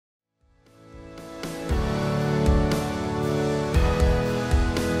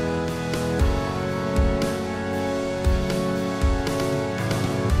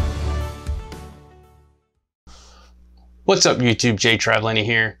What's up YouTube, Jay Travelini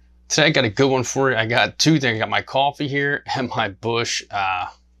here. Today I got a good one for you. I got two things. I got my coffee here and my bush.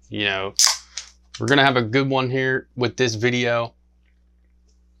 We're gonna have a good one here with this video.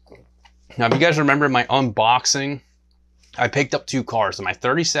 Now if you guys remember my unboxing, I picked up two cars, my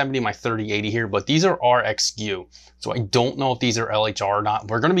 3070, my 3080 here, but these are RXQ. So I don't know if these are LHR or not.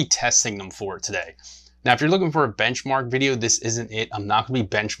 We're gonna be testing them for it today. Now, if you're looking for a benchmark video, this isn't it. I'm not going to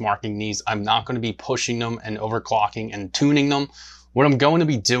be benchmarking these. I'm not going to be pushing them and overclocking and tuning them. What I'm going to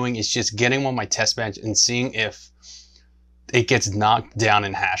be doing is just getting on my test bench and seeing if it gets knocked down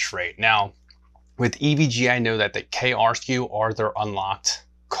in hash rate. Now, with EVGA, I know that the KR SKU are their unlocked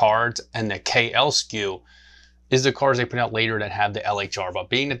cards, and the KL SKU is the cards they put out later that have the LHR. But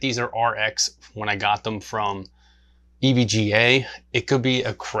being that these are RX, when I got them from EVGA, it could be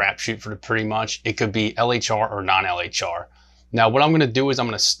a crapshoot for pretty much. It could be LHR or non-LHR. Now, what I'm going to do is I'm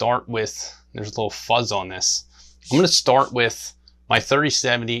going to start with, there's a little fuzz on this. I'm going to start with my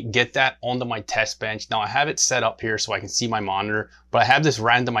 3070, get that onto my test bench. Now, I have it set up here so I can see my monitor, but I have this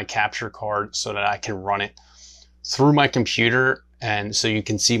ran to my capture card so that I can run it through my computer and so you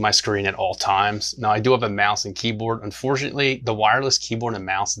can see my screen at all times. Now, I do have a mouse and keyboard. Unfortunately, the wireless keyboard and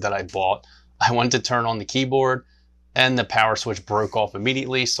mouse that I bought, I went to turn on the keyboard and the power switch broke off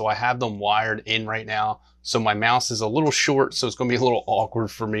immediately. So I have them wired in right now. So my mouse is a little short, so it's gonna be a little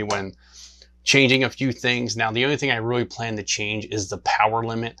awkward for me when changing a few things. Now, the only thing I really plan to change is the power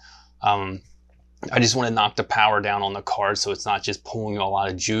limit. I just wanna knock the power down on the card so it's not just pulling a lot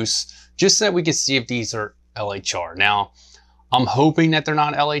of juice, just so that we can see if these are LHR. Now, I'm hoping that they're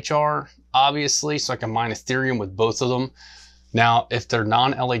not LHR, obviously, so I can mine Ethereum with both of them. Now, if they're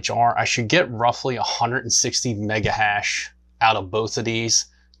non-LHR, I should get roughly 160 mega hash out of both of these,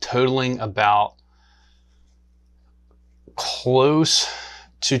 totaling about close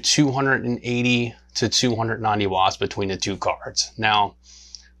to 280 to 290 watts between the two cards. Now,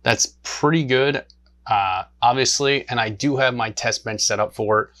 that's pretty good, obviously, and I do have my test bench set up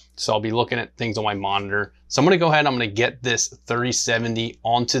for it, so I'll be looking at things on my monitor. So I'm gonna go ahead, I'm gonna get this 3070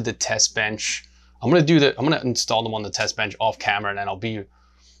 onto the test bench. I'm gonna install them on the test bench off camera, and then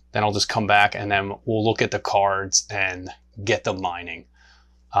I'll just come back and then we'll look at the cards and get them mining.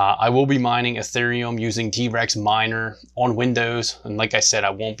 I will be mining Ethereum using T-Rex miner on Windows. And like I said, I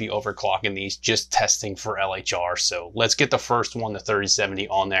won't be overclocking these, just testing for LHR. So let's get the first one, the 3070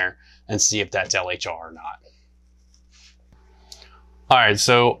 on there and see if that's LHR or not. All right,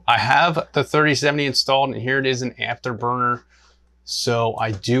 so I have the 3070 installed and here it is in Afterburner. So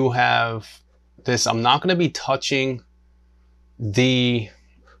I do have this. I'm not going to be touching the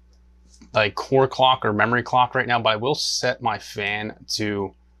core clock or memory clock right now, but I will set my fan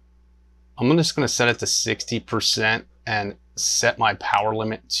to, I'm just going to set it to 60% and set my power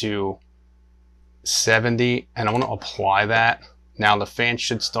limit to 70, and I'm going to apply that. Now the fan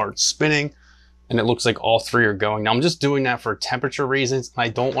should start spinning and it looks like all three are going. Now I'm just doing that for temperature reasons. I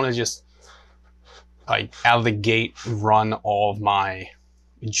don't want to just out of the gate run all of my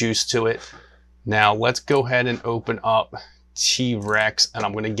juice to it. Now let's go ahead and open up T-Rex and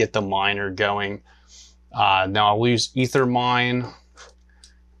I'm going to get the miner going. Now I'll use Ethermine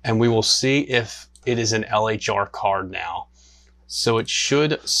and we will see if it is an LHR card now. So it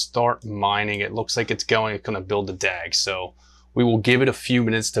should start mining. It looks like it's going to build the DAG. So we will give it a few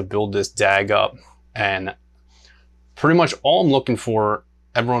minutes to build this DAG up, and pretty much all I'm looking for,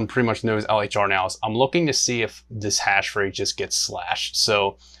 everyone pretty much knows LHR now, is I'm looking to see if this hash rate just gets slashed.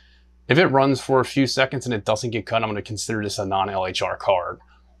 So if it runs for a few seconds and it doesn't get cut, I'm going to consider this a non-LHR card.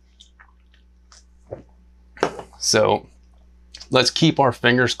 So let's keep our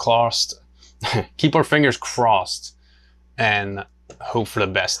fingers crossed, and hope for the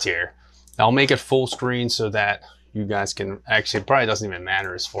best here. I'll make it full screen so that you guys can actually, it probably doesn't even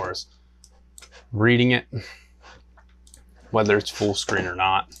matter as far as reading it, whether it's full screen or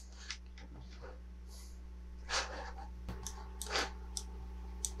not.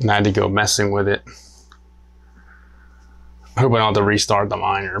 And I had to go messing with it. I hope I don't have to restart the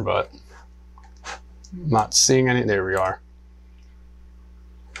miner, but I'm not seeing any. There we are.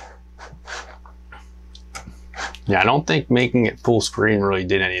 Yeah, I don't think making it full screen really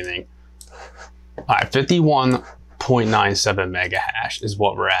did anything. All right, 51.97 mega hash is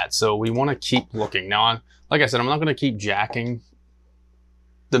what we're at. So we want to keep looking. Now, like I said, I'm not going to keep jacking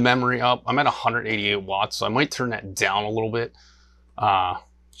the memory up. I'm at 188 watts, so I might turn that down a little bit.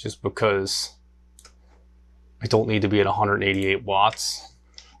 Just because I don't need to be at 188 watts.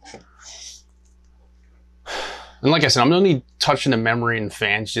 And like I said, I'm only touching the memory and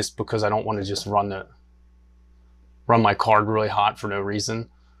fans just because I don't want to just run run my card really hot for no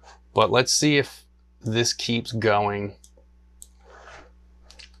reason. But let's see if this keeps going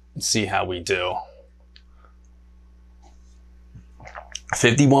Let's see how we do.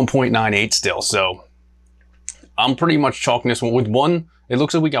 51.98 still. So I'm pretty much chalking this one with one. It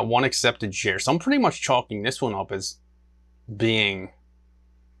looks like we got one accepted share. So I'm pretty much chalking this one up as being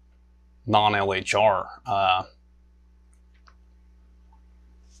non LHR,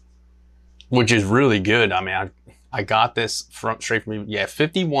 which is really good. I mean, I got this straight from, yeah,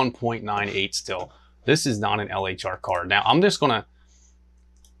 51.98 still. This is not an LHR card. Now I'm gonna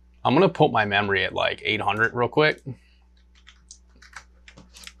put my memory at like 800 real quick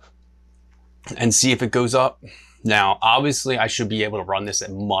and see if it goes up. Now, obviously I should be able to run this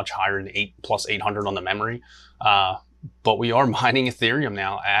at much higher than 800 on the memory. But we are mining Ethereum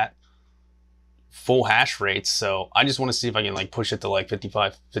now at full hash rates. So I just want to see if I can like push it to like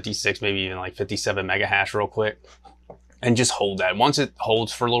 55, 56, maybe even like 57 mega hash real quick and just hold that. Once it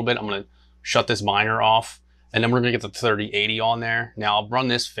holds for a little bit, I'm going to shut this miner off and then we're going to get the 3080 on there. Now I'll run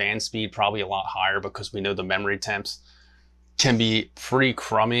this fan speed probably a lot higher because we know the memory temps can be pretty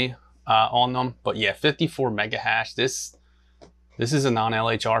crummy on them. But yeah, 54 mega hash. This is a non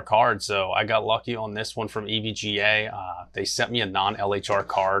LHR card. So I got lucky on this one from EVGA. They sent me a non LHR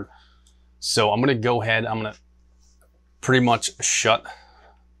card. So I'm going to go ahead. I'm going to pretty much shut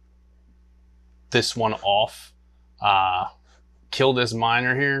this one off, kill this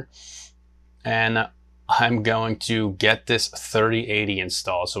miner here, and I'm going to get this 3080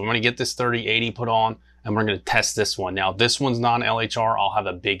 installed. So I'm going to get this 3080 put on and we're going to test this one. Now this one's non LHR. I'll have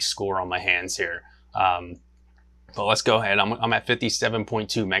a big score on my hands here. But let's go ahead. I'm at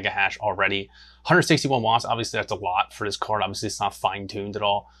 57.2 mega hash already. 161 watts. Obviously that's a lot for this card. Obviously it's not fine tuned at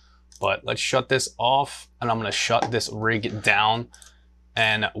all. But let's shut this off and I'm going to shut this rig down.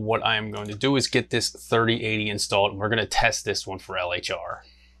 And what I'm going to do is get this 3080 installed. And we're going to test this one for LHR.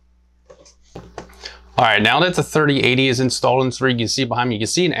 All right, now that the 3080 is installed in this rig, you can see behind me, you can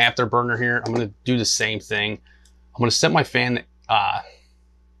see an afterburner here. I'm going to do the same thing. I'm going to set my fan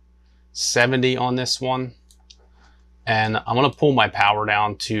 70 on this one. And I'm going to pull my power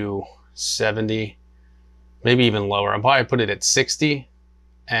down to 70, maybe even lower. I'll probably put it at 60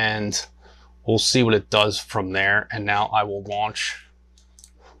 and we'll see what it does from there. And now I will launch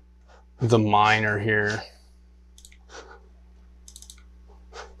the miner here.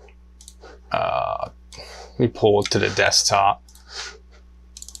 Let me pull it to the desktop.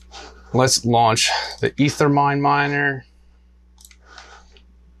 Let's launch the Ethermine miner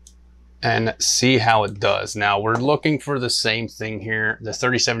and see how it does. Now we're looking for the same thing here. The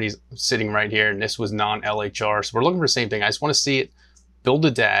 3070 is sitting right here and this was non LHR. So we're looking for the same thing. I just want to see it build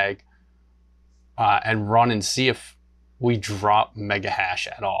a DAG and run and see if we drop mega hash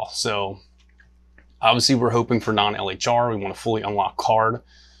at all. So obviously we're hoping for non LHR. We want a fully unlocked card.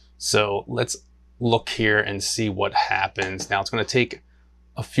 So let's look here and see what happens. Now it's going to take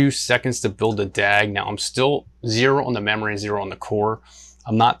a few seconds to build a DAG. Now I'm still 0 on the memory and 0 on the core.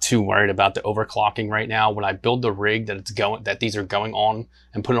 I'm not too worried about the overclocking right now. When I build the rig that these are going on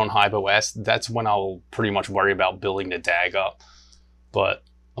and put it on Hive OS, that's when I'll pretty much worry about building the DAG up. But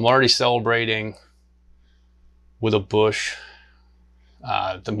I'm already celebrating with a Bush,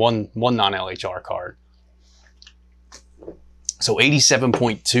 the one non-LHR card. So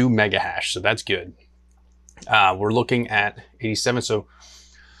 87.2 mega hash, so that's good. We're looking at 87. So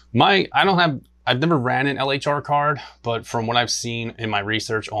I've never ran an LHR card, but from what I've seen in my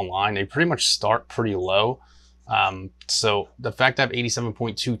research online, they pretty much start pretty low. So the fact that I have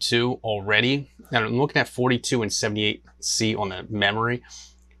 87.22 already, and I'm looking at 42 and 78C on the memory.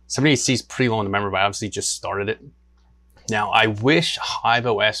 78C is pretty low on the memory, but I obviously just started it. Now I wish Hive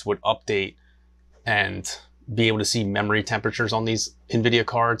OS would update and be able to see memory temperatures on these NVIDIA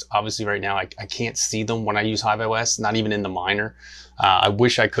cards. Obviously right now I can't see them when I use Hive OS, not even in the miner. I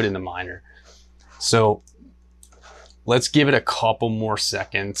wish I could in the miner. So let's give it a couple more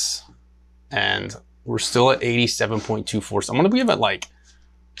seconds and we're still at 87.24. So I'm gonna give it like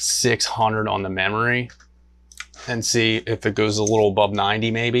 600 on the memory and see if it goes a little above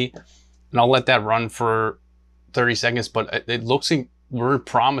 90 maybe. And I'll let that run for 30 seconds, but it looks like we're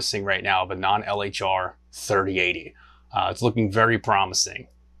promising right now of a non-LHR 3080. It's looking very promising.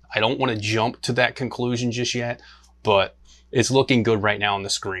 I don't want to jump to that conclusion just yet, but it's looking good right now on the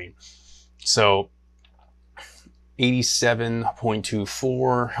screen. So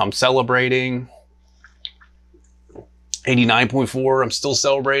 87.24, I'm celebrating. 89.4, I'm still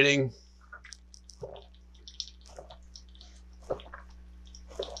celebrating.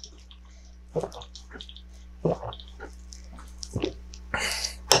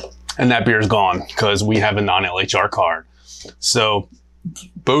 And that beer is gone because we have a non-LHR card. So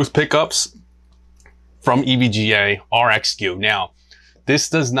both pickups from EVGA are XQ. Now, This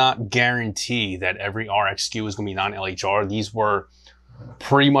does not guarantee that every RX SKU is going to be non LHR. These were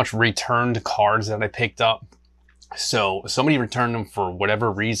pretty much returned cards that I picked up. So somebody returned them for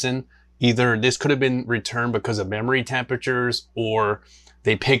whatever reason. Either this could have been returned because of memory temperatures, or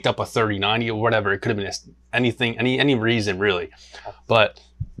they picked up a 3090 or whatever. It could have been anything, any reason really. But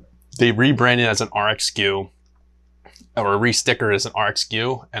they rebranded as an RX SKU, or re-stickered as an RX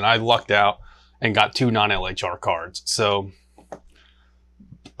SKU, and I lucked out and got 2 non-LHR cards. So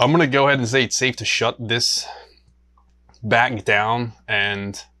I'm gonna go ahead and say it's safe to shut this back down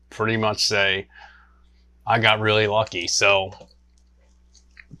and pretty much say I got really lucky. So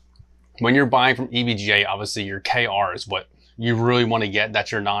when you're buying from EVGA, obviously your KR is what you really want to get.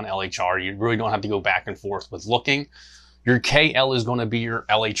 That's your non-LHR. You really don't have to go back and forth with looking. Your KL is going to be your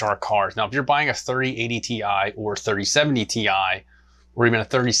LHR cards. Now, if you're buying a 3080 Ti or 3070 Ti or even a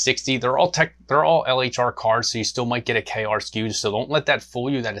 3060, they're all LHR cards, so you still might get a KR SKU. So don't let that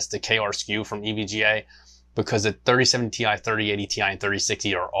fool you that it's the KR SKU from EVGA, because the 3070 Ti, 3080 Ti, and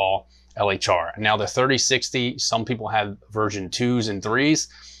 3060 are all LHR. Now the 3060, some people have version 2s and 3s.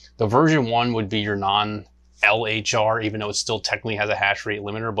 The version 1 would be your non-LHR, even though it still technically has a hash rate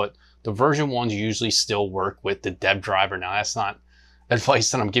limiter, but the version 1s usually still work with the dev driver. Now that's not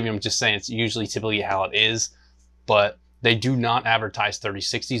advice that I'm giving, I'm just saying it's usually typically how it is, but they do not advertise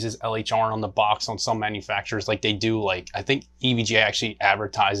 3060s as LHR on the box on some manufacturers like they do. Like, I think EVGA actually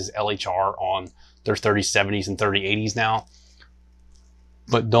advertises LHR on their 3070s and 3080s now.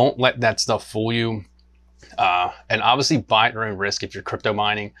 But don't let that stuff fool you. And obviously buy at your own risk if you're crypto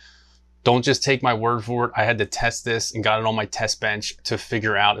mining. Don't just take my word for it. I had to test this and got it on my test bench to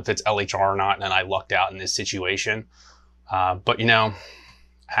figure out if it's LHR or not, and I lucked out in this situation. But you know,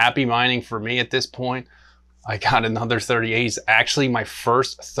 happy mining for me at this point. I got another 3080s. Actually, my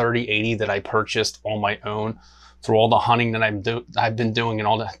first 3080 that I purchased on my own through all the hunting that I've been doing and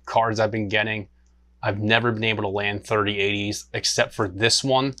all the cards I've been getting. I've never been able to land 3080s except for this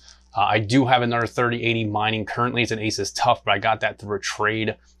one. I do have another 3080 mining currently. It's an Asus Tough, but I got that through a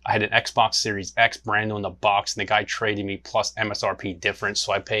trade. I had an Xbox Series X brand new in the box, and the guy traded me plus MSRP difference.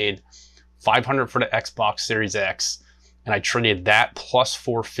 So I paid $500 for the Xbox Series X, and I traded that plus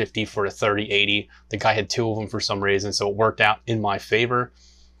 $450 for the 3080. The guy had 2 of them for some reason, so it worked out in my favor.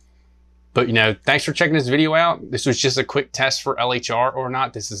 But you know, thanks for checking this video out. This was just a quick test for LHR or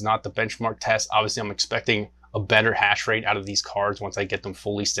not. This is not the benchmark test. Obviously, I'm expecting a better hash rate out of these cards once I get them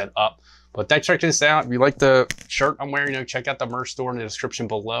fully set up. But check this out. If you like the shirt I'm wearing, you know, check out the merch store in the description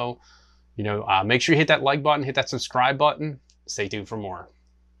below. You know, make sure you hit that like button, hit that subscribe button. Stay tuned for more.